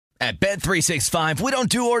At Bet365, we don't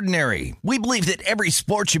do ordinary. We believe that every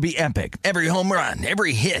sport should be epic. Every home run,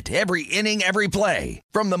 every hit, every inning, every play.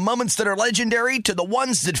 From the moments that are legendary to the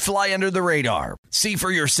ones that fly under the radar. See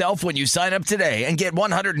for yourself when you sign up today and get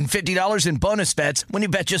 $150 in bonus bets when you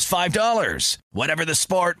bet just $5. Whatever the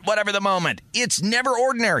sport, whatever the moment, it's never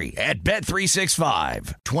ordinary at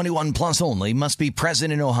Bet365. 21 plus only. Must be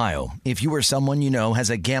present in Ohio. If you or someone you know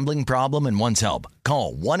has a gambling problem and wants help,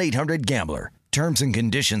 call 1-800-GAMBLER. Terms and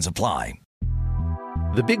conditions apply.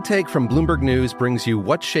 The Big Take from Bloomberg News brings you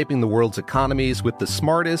what's shaping the world's economies with the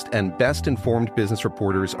smartest and best-informed business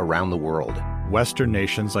reporters around the world. Western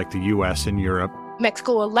nations like the U.S. and Europe.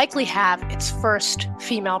 Mexico will likely have its first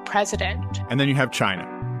female president. And then you have China.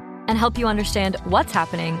 And help you understand what's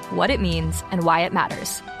happening, what it means, and why it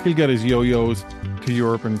matters. He'll get his yo-yos to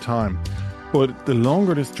Europe in time. But the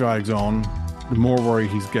longer this drags on, the more worry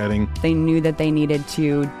he's getting. They knew that they needed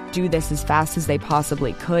to do this as fast as they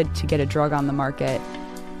possibly could to get a drug on the market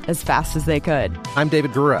as fast as they could. I'm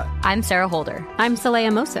David Gura. I'm Sarah Holder. I'm Saleha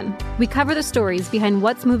Mohsen. We cover the stories behind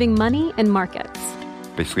what's moving money and markets.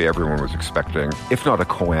 Basically, everyone was expecting, if not a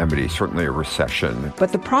calamity, certainly a recession.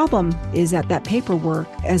 But the problem is that paperwork,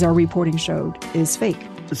 as our reporting showed, is fake.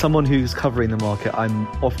 As someone who's covering the market, I'm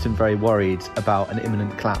often very worried about an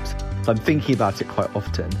imminent collapse. So I'm thinking about it quite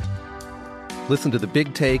often. Listen to The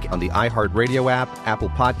Big Take on the iHeartRadio app, Apple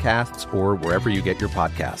Podcasts, or wherever you get your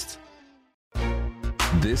podcasts.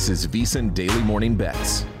 This is VSiN Daily Morning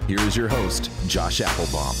Bets. Here is your host, Josh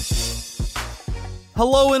Applebaum.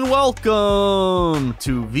 Hello and welcome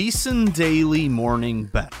to VSiN Daily Morning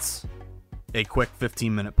Bets, a quick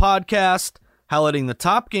 15-minute podcast highlighting the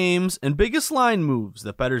top games and biggest line moves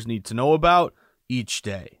that bettors need to know about each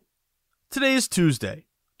day. Today is Tuesday,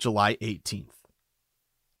 July 18th.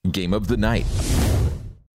 Game of the night.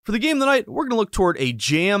 For the game of the night, we're going to look toward a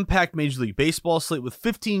jam-packed Major League Baseball slate with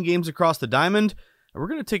 15 games across the diamond, and we're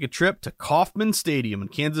going to take a trip to Kauffman Stadium in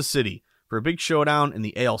Kansas City for a big showdown in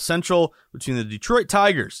the AL Central between the Detroit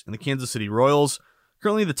Tigers and the Kansas City Royals.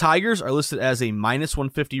 Currently, the Tigers are listed as a minus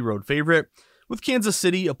 150 road favorite, with Kansas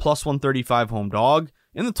City a plus 135 home dog,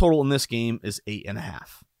 and the total in this game is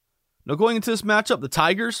 8.5. Now, going into this matchup, the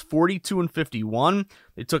Tigers 42-51.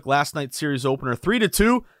 They took last night's series opener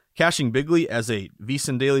 3-2, cashing bigly as a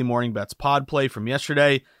VSiN Daily Morning Bets pod play from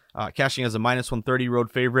yesterday, cashing as a minus 130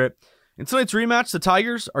 road favorite. In tonight's rematch, the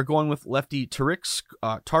Tigers are going with lefty Tarek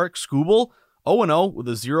Skubal, 0-0 with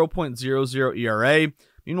a 0.00 ERA.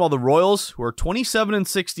 Meanwhile, the Royals, who are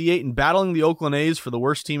 27-68 and battling the Oakland A's for the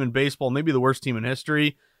worst team in baseball, maybe the worst team in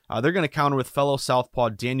history, they're going to counter with fellow southpaw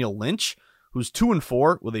Daniel Lynch, who's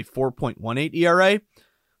 2-4 with a 4.18 ERA.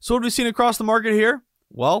 So what have we seen across the market here?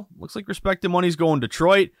 Well, looks like respected money's going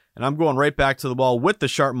Detroit, and I'm going right back to the ball with the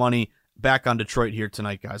sharp money back on Detroit here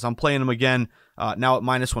tonight, guys. I'm playing them again now at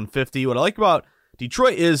minus 150. What I like about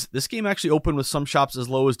Detroit is this game actually opened with some shops as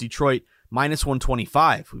low as Detroit minus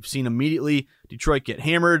 125. We've seen immediately Detroit get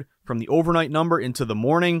hammered from the overnight number into the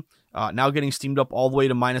morning, now getting steamed up all the way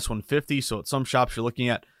to minus 150. So at some shops, you're looking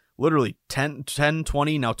at literally 10,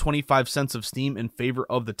 20, now 25 cents of steam in favor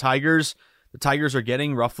of the Tigers. The Tigers are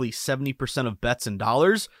getting roughly 70% of bets in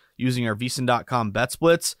dollars using our VSiN.com bet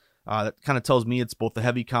splits. That kind of tells me it's both a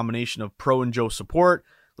heavy combination of pro and Joe support.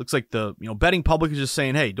 Looks like the betting public is just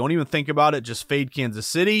saying, hey, don't even think about it. Just fade Kansas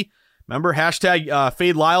City. Remember, hashtag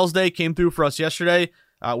Fade Lyles Day came through for us yesterday,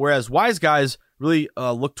 whereas wise guys really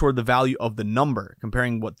look toward the value of the number,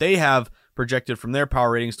 comparing what they have projected from their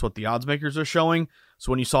power ratings to what the odds makers are showing.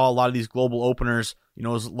 So when you saw a lot of these global openers,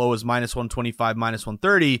 as low as minus 125, minus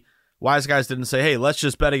 130, wise guys didn't say, hey, let's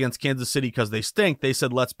just bet against Kansas City because they stink. They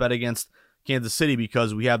said, let's bet against Kansas City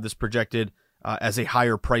because we have this projected as a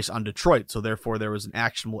higher price on Detroit. So therefore, there was an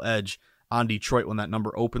actionable edge on Detroit when that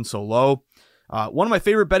number opened so low. One of my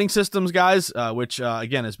favorite betting systems, guys, which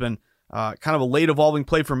again has been kind of a late evolving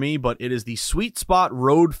play for me, but it is the sweet spot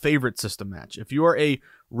road favorite system match. If you are a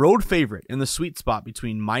road favorite in the sweet spot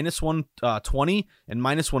between minus 120 and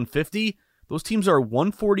minus 150, those teams are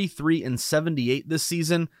 143-78 this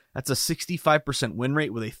season. That's a 65% win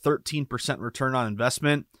rate with a 13% return on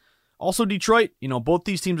investment. Also, Detroit, both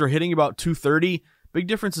these teams are hitting about 230. Big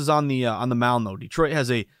differences on the mound, though. Detroit has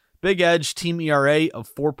a big edge team ERA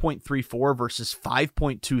of 4.34 versus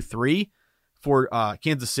 5.23 for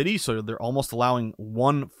Kansas City, so they're almost allowing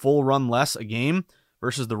one full run less a game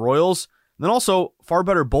versus the Royals. And then also, far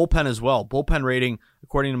better bullpen as well. Bullpen rating,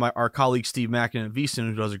 according to our colleague Steve Mackin at VSiN,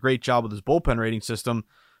 who does a great job with his bullpen rating system,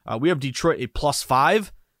 we have Detroit a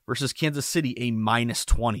 +5 versus Kansas City a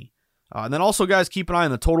 -20. And then also, guys, keep an eye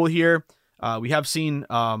on the total here. We have seen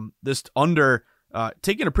this under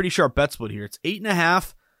taking a pretty sharp bet split here. It's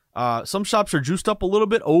 8.5 Some shops are juiced up a little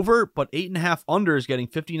bit over, but 8.5 under is getting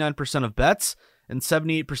 59% of bets and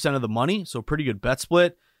 78% of the money, so pretty good bet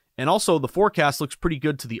split. And also the forecast looks pretty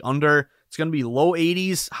good to the under. It's going to be low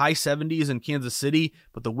 80s, high 70s in Kansas City,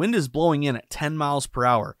 but the wind is blowing in at 10 miles per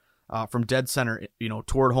hour from dead center,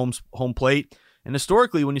 toward home plate. And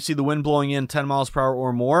historically, when you see the wind blowing in 10 miles per hour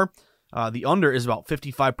or more, the under is about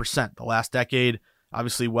 55% the last decade.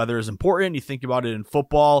 Obviously, weather is important. You think about it in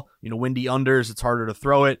football, windy unders, it's harder to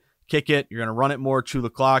throw it, kick it. You're going to run it more, chew the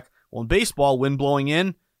clock. Well, in baseball, wind blowing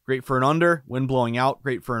in, great for an under. Wind blowing out,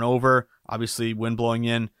 great for an over. Obviously, wind blowing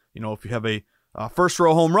in, if you have a first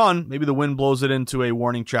row home run, maybe the wind blows it into a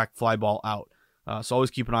warning track fly ball out. So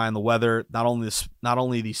always keep an eye on the weather, not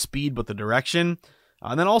only the speed, but the direction.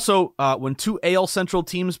 And then also, when two AL Central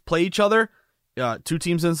teams play each other, two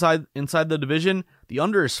teams inside the division, the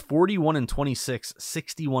under is 41-26,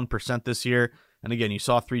 61% this year. And again, you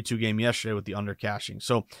saw a 3-2 game yesterday with the under cashing.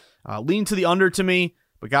 So lean to the under to me.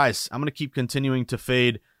 But guys, I'm going to keep continuing to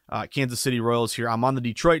fade Kansas City Royals here. I'm on the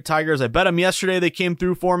Detroit Tigers. I bet them yesterday. They came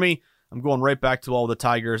through for me. I'm going right back to all the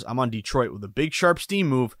Tigers. I'm on Detroit with a big sharp steam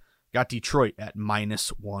move. Got Detroit at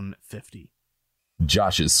 -150.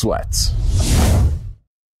 Josh's sweats.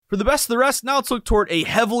 For the best of the rest, now let's look toward a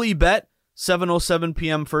heavily bet 7:07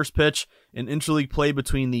 p.m. first pitch in interleague play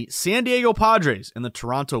between the San Diego Padres and the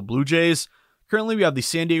Toronto Blue Jays. Currently, we have the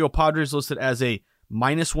San Diego Padres listed as a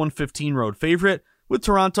 -115 road favorite, with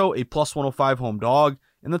Toronto a +105 home dog,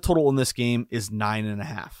 and the total in this game is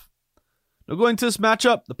 9.5. Now going to this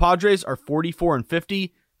matchup, the Padres are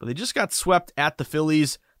 44-50, but they just got swept at the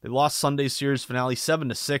Phillies. They lost Sunday's series finale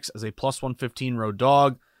 7-6 as a +115 road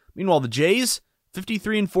dog. Meanwhile, the Jays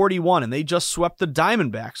 53-41, and they just swept the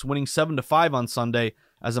Diamondbacks, winning 7-5 on Sunday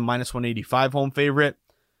as a -185 home favorite.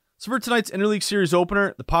 So for tonight's interleague series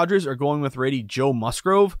opener, the Padres are going with righty Joe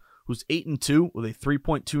Musgrove, who's 8-2 with a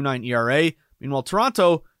 3.29 ERA. Meanwhile,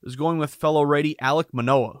 Toronto is going with fellow righty Alek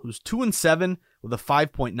Manoah, who's 2-7 with a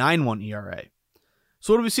 5.91 ERA.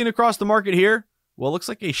 So what have we seen across the market here? Well, it looks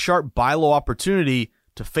like a sharp buy low opportunity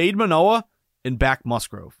to fade Manoah and back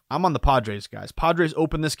Musgrove. I'm on the Padres, guys. Padres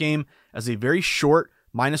open this game as a very short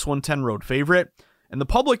 -110 road favorite, and the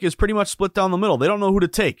public is pretty much split down the middle. They don't know who to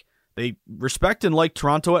take. They respect and like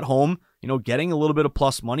Toronto at home, getting a little bit of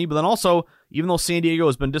plus money, but then also, even though San Diego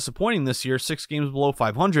has been disappointing this year, 6 games below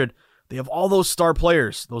 500, they have all those star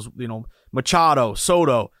players, those, Machado,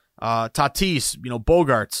 Soto, Tatis,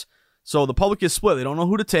 Bogarts. So the public is split. They don't know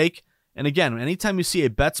who to take. And again, anytime you see a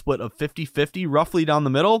bet split of 50-50 roughly down the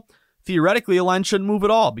middle, theoretically, a line shouldn't move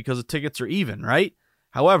at all because the tickets are even, right?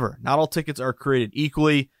 However, not all tickets are created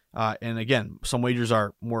equally. And again, some wagers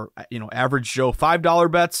are more, average Joe $5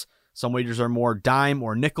 bets. Some wagers are more dime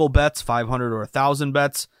or nickel bets, 500 or 1,000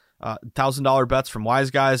 bets, $1,000 bets from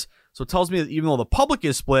wise guys. So it tells me that even though the public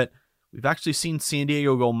is split, we've actually seen San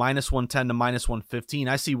Diego go -110 to -115.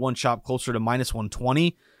 I see one shop closer to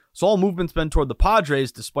 -120. So all movement's been toward the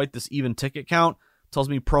Padres, despite this even ticket count. Tells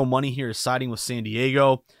me pro money here is siding with San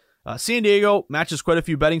Diego. San Diego matches quite a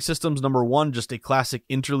few betting systems. Number one, just a classic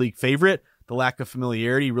interleague favorite. The lack of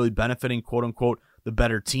familiarity really benefiting, quote-unquote, the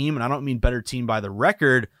better team. And I don't mean better team by the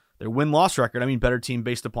record, their win-loss record. I mean better team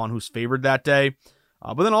based upon who's favored that day.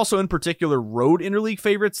 But then also in particular, road interleague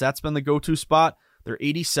favorites. That's been the go-to spot. They're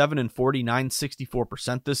 87-49,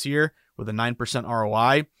 64% this year with a 9%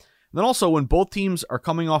 ROI. And then also when both teams are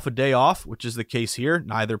coming off a day off, which is the case here,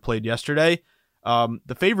 neither played yesterday,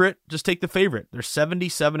 the favorite, just take the favorite. They're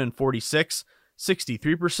 77-46,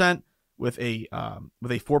 63% with a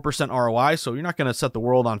 4% ROI. So you're not going to set the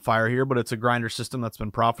world on fire here, but it's a grinder system that's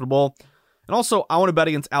been profitable. And also, I want to bet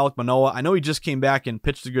against Alek Manoah. I know he just came back and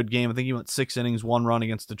pitched a good game. I think he went 6 innings, 1 run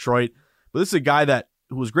against Detroit. But this is a guy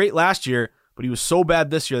who was great last year, but he was so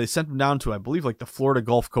bad this year, they sent him down to, I believe, like the Florida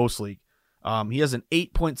Gulf Coast League. He has an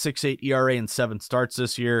 8.68 ERA in 7 starts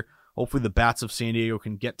this year. Hopefully the bats of San Diego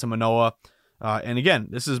can get to Manoah. And again,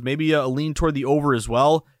 this is maybe a lean toward the over as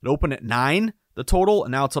well. It opened at 9, the total,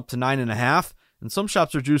 and now it's up to 9.5. And some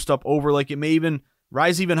shops are juiced up over, like it may even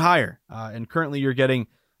rise even higher. And currently you're getting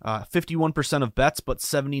 51% of bets, but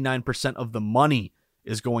 79% of the money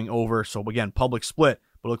is going over. So again, public split,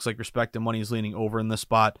 but it looks like respect and money is leaning over in this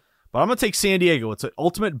spot. But I'm going to take San Diego. It's an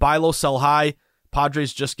ultimate buy low, sell high.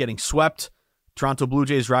 Padres just getting swept. Toronto Blue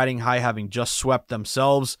Jays riding high, having just swept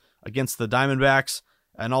themselves against the Diamondbacks.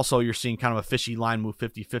 And also you're seeing kind of a fishy line move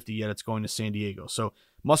 50-50, yet it's going to San Diego. So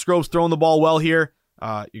Musgrove's throwing the ball well here.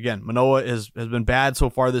 Again, Manoah has been bad so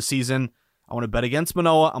far this season. I want to bet against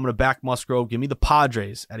Manoah. I'm going to back Musgrove. Give me the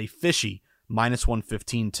Padres at a fishy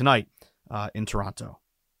 -115 tonight in Toronto.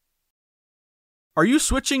 Are you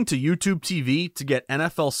switching to YouTube TV to get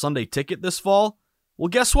NFL Sunday Ticket this fall? Well,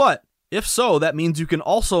 guess what? If so, that means you can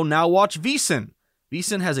also now watch VSiN.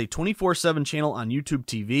 VSiN has a 24/7 channel on YouTube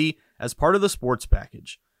TV as part of the sports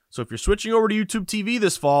package. So if you're switching over to YouTube TV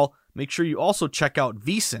this fall, make sure you also check out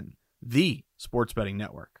VSiN, the sports betting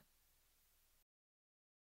network.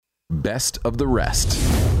 Best of the rest.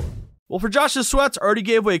 Well, for Josh's sweats, I already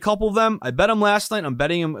gave away a couple of them. I bet him last night. I'm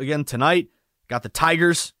betting him again tonight. Got the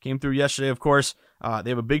Tigers. Came through yesterday, of course. They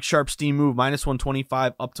have a big sharp steam move,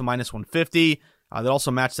 -125 up to -150. They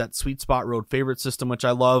also match that sweet spot road favorite system, which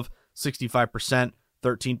I love. 65%,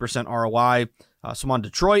 13% ROI. So I'm on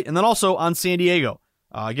Detroit, and then also on San Diego.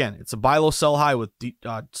 Again, it's a buy low, sell high with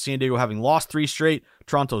San Diego having lost 3 straight.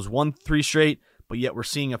 Toronto's won 3 straight, but yet we're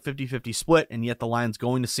seeing a 50-50 split, and yet the line's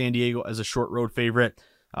going to San Diego as a short road favorite,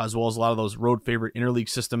 as well as a lot of those road favorite interleague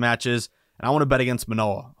system matches. And I want to bet against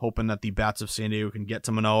Manoah, hoping that the bats of San Diego can get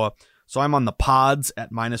to Manoah. So I'm on the Pods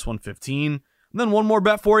at -115. And then one more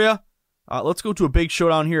bet for you. Let's go to a big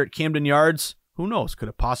showdown here at Camden Yards. Who knows? Could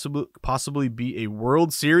it possibly be a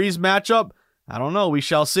World Series matchup? I don't know. We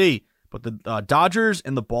shall see. But the Dodgers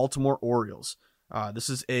and the Baltimore Orioles. This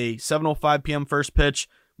is a 7:05 p.m. first pitch.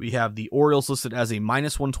 We have the Orioles listed as a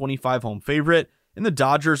 -125 home favorite, and the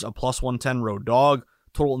Dodgers a +110 road dog.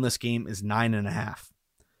 Total in this game is 9.5.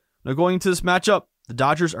 Now going into this matchup, the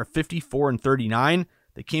Dodgers are 54-39.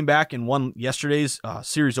 They came back and won yesterday's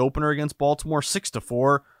series opener against Baltimore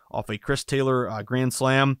 6-4 off a Chris Taylor grand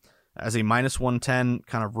slam as a -110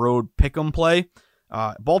 kind of road pick'em play.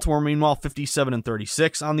 Baltimore, meanwhile,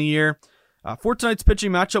 57-36 on the year. For tonight's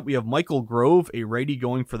pitching matchup, we have Michael Grove, a righty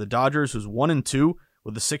going for the Dodgers, who's 1-2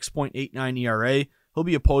 with a 6.89 ERA. He'll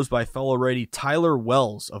be opposed by fellow righty Tyler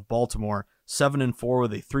Wells of Baltimore, 7-4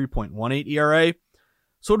 with a 3.18 ERA.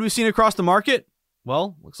 So what have we seen across the market?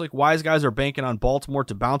 Well, looks like wise guys are banking on Baltimore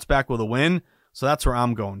to bounce back with a win. So that's where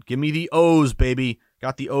I'm going. Give me the O's, baby.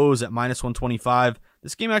 Got the O's at -125.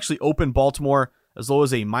 This game actually opened Baltimore as low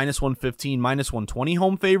as a -115, -120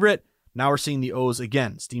 home favorite. Now we're seeing the O's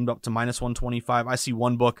again, steamed up to -125. I see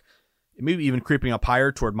one book, maybe even creeping up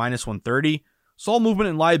higher toward -130. So all movement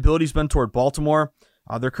and liability has been toward Baltimore.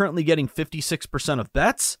 They're currently getting 56% of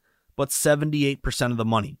bets, but 78% of the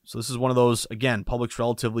money. So this is one of those, again, public's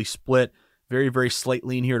relatively split, very, very slight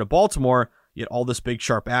lean here to Baltimore, yet all this big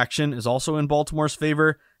sharp action is also in Baltimore's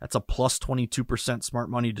favor. That's a +22% smart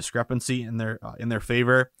money discrepancy in their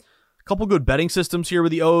favor. A couple good betting systems here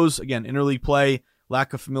with the O's. Again, interleague play,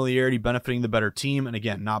 lack of familiarity benefiting the better team, and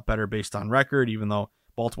again, not better based on record, even though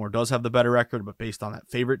Baltimore does have the better record, but based on that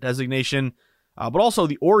favorite designation. But also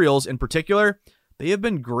the Orioles in particular, they have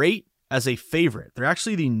been great as a favorite. They're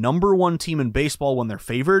actually the #1 team in baseball when they're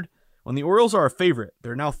favored. When the Orioles are a favorite,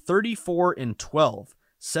 they're now 34-12,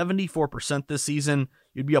 74% this season.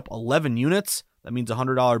 You'd be up 11 units. That means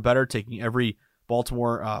 $100 better, taking every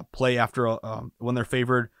Baltimore play after when they're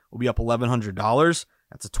favored will be up $1,100.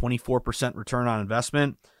 That's a 24% return on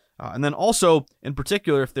investment. And then also, in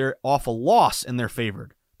particular, if they're off a loss and they're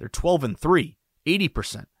favored, they're 12-3,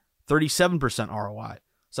 80%, 37% ROI.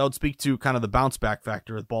 So I would speak to kind of the bounce back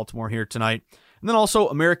factor with Baltimore here tonight. And then also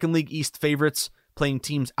American League East favorites playing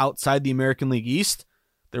teams outside the American League East.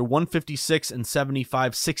 They're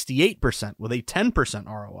 156-75, 68% with a 10%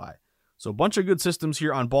 ROI. So a bunch of good systems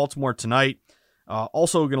here on Baltimore tonight.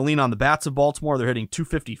 Also going to lean on the bats of Baltimore. They're hitting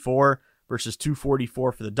 254 versus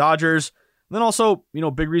 244 for the Dodgers. And then also,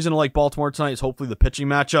 big reason to like Baltimore tonight is hopefully the pitching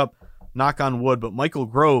matchup. Knock on wood, but Michael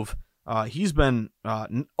Grove, he's been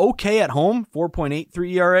okay at home,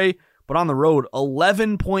 4.83 ERA, but on the road,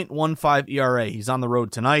 11.15 ERA. He's on the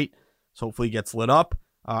road tonight, so hopefully he gets lit up.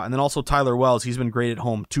 And then also Tyler Wells, he's been great at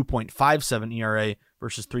home, 2.57 ERA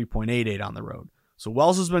versus 3.88 on the road. So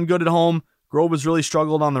Wells has been good at home. Grove has really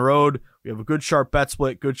struggled on the road. We have a good sharp bet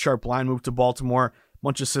split, good sharp line move to Baltimore,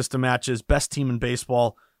 bunch of system matches, best team in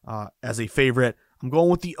baseball as a favorite. I'm going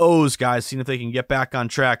with the O's, guys, seeing if they can get back on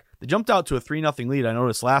track. They jumped out to a 3-0 lead, I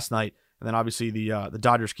noticed last night, and then obviously the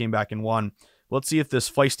Dodgers came back and won. Let's see if this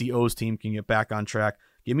feisty O's team can get back on track.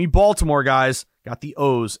 Give me Baltimore, guys. Got the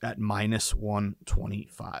O's at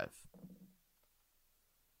 -125.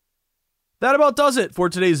 That about does it for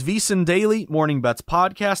today's VSiN Daily Morning Bets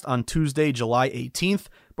podcast on Tuesday, July 18th.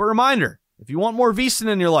 But reminder, if you want more VSiN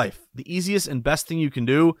in your life, the easiest and best thing you can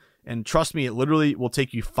do, and trust me, it literally will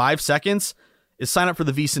take you 5 seconds, is sign up for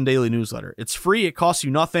the VSiN Daily newsletter. It's free. It costs you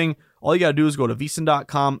nothing. All you got to do is go to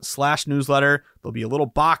vsin.com/newsletter. There'll be a little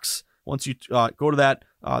box. Once you go to that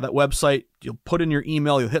website, you'll put in your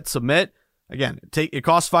email, you'll hit submit. Again, it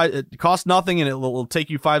costs nothing, and it will take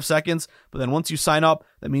you 5 seconds. But then once you sign up,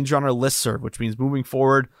 that means you're on our listserv, which means moving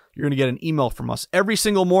forward, you're going to get an email from us every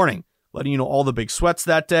single morning, letting you know all the big sweats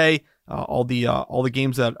that day, all the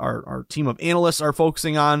games that our team of analysts are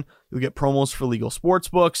focusing on. You'll get promos for legal sports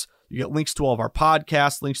books. You get links to all of our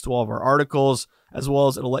podcasts, links to all of our articles, as well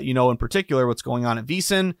as it'll let you know in particular what's going on at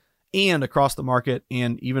VSiN and across the market,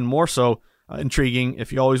 and even more so intriguing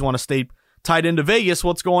if you always want to stay tied into Vegas,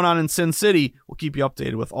 what's going on in Sin City. We'll keep you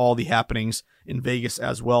updated with all the happenings in Vegas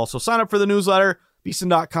as well. So sign up for the newsletter,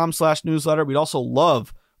 VSiN.com/newsletter. We'd also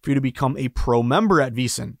love for you to become a pro member at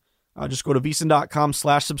VSiN. Just go to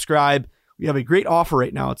VSiN.com/subscribe. We have a great offer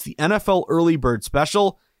right now. It's the NFL Early Bird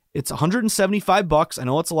Special. It's $175. I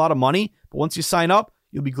know it's a lot of money, but once you sign up,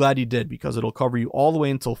 you'll be glad you did, because it'll cover you all the way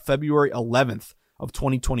until February 11th of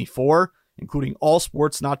 2024, including all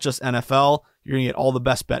sports, not just NFL. You're going to get all the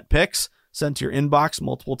best bet picks sent to your inbox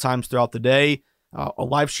multiple times throughout the day, a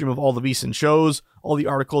live stream of all the VSiN shows, all the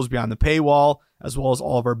articles beyond the paywall, as well as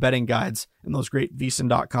all of our betting guides and those great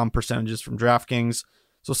VSiN.com percentages from DraftKings.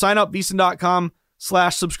 So sign up,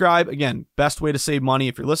 VSiN.com/subscribe. Again, best way to save money.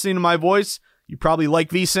 If you're listening to my voice, you probably like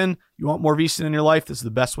VSiN. You want more VSiN in your life. This is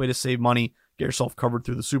the best way to save money. Get yourself covered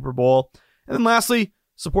through the Super Bowl. And then lastly,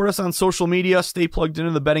 support us on social media. Stay plugged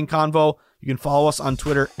into the betting convo. You can follow us on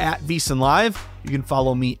Twitter at VSiN Live. You can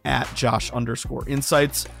follow me at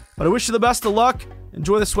Josh_Insights. But I wish you the best of luck.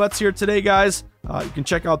 Enjoy the sweats here today, guys. You can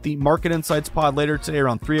check out the Market Insights pod later today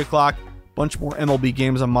around 3 o'clock. Bunch more MLB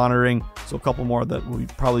games I'm monitoring, so a couple more that we'll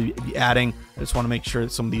probably be adding. I just want to make sure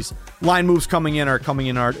that some of these line moves coming in are coming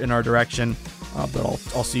in our direction. But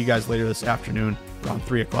I'll see you guys later this afternoon around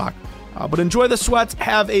 3 o'clock. But enjoy the sweats.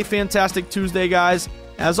 Have a fantastic Tuesday, guys.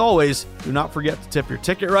 As always, do not forget to tip your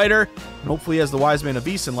ticket writer. And hopefully, as the wise man of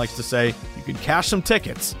VSiN likes to say, you can cash some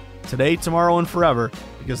tickets today, tomorrow, and forever,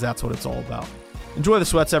 because that's what it's all about. Enjoy the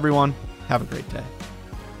sweats, everyone. Have a great day.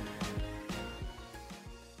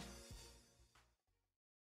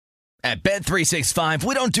 At Bet365,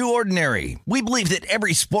 we don't do ordinary. We believe that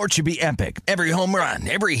every sport should be epic. Every home run,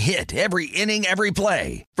 every hit, every inning, every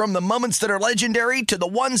play. From the moments that are legendary to the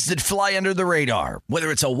ones that fly under the radar. Whether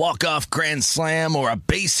it's a walk-off grand slam or a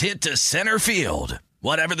base hit to center field.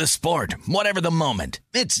 Whatever the sport, whatever the moment.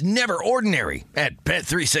 It's never ordinary at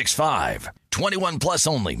Bet365. 21 plus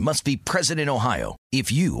only. Must be present in Ohio.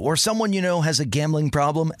 If you or someone you know has a gambling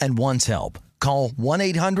problem and wants help, call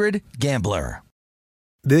 1-800-GAMBLER.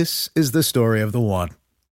 This is the story of the one.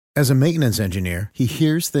 As a maintenance engineer, he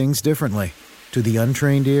hears things differently. To the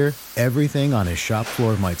untrained ear, everything on his shop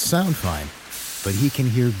floor might sound fine, but he can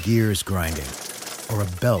hear gears grinding or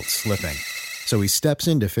a belt slipping. So he steps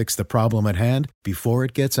in to fix the problem at hand before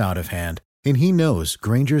it gets out of hand. And he knows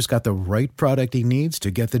Grainger's got the right product he needs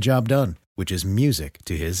to get the job done, which is music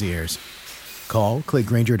to his ears. Call, click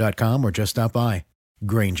Grainger.com, or just stop by.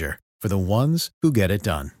 Grainger, for the ones who get it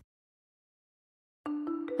done.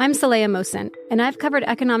 I'm Saleha Mohsin, and I've covered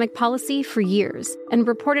economic policy for years and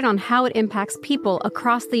reported on how it impacts people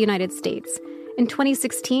across the United States. In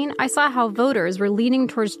 2016, I saw how voters were leaning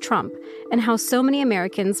towards Trump and how so many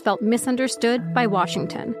Americans felt misunderstood by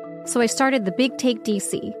Washington. So I started the Big Take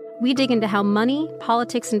DC. We dig into how money,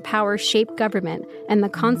 politics, and power shape government and the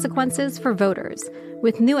consequences for voters.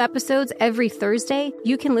 With new episodes every Thursday,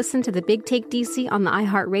 you can listen to the Big Take DC on the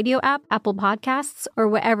iHeartRadio app, Apple Podcasts, or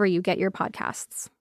wherever you get your podcasts.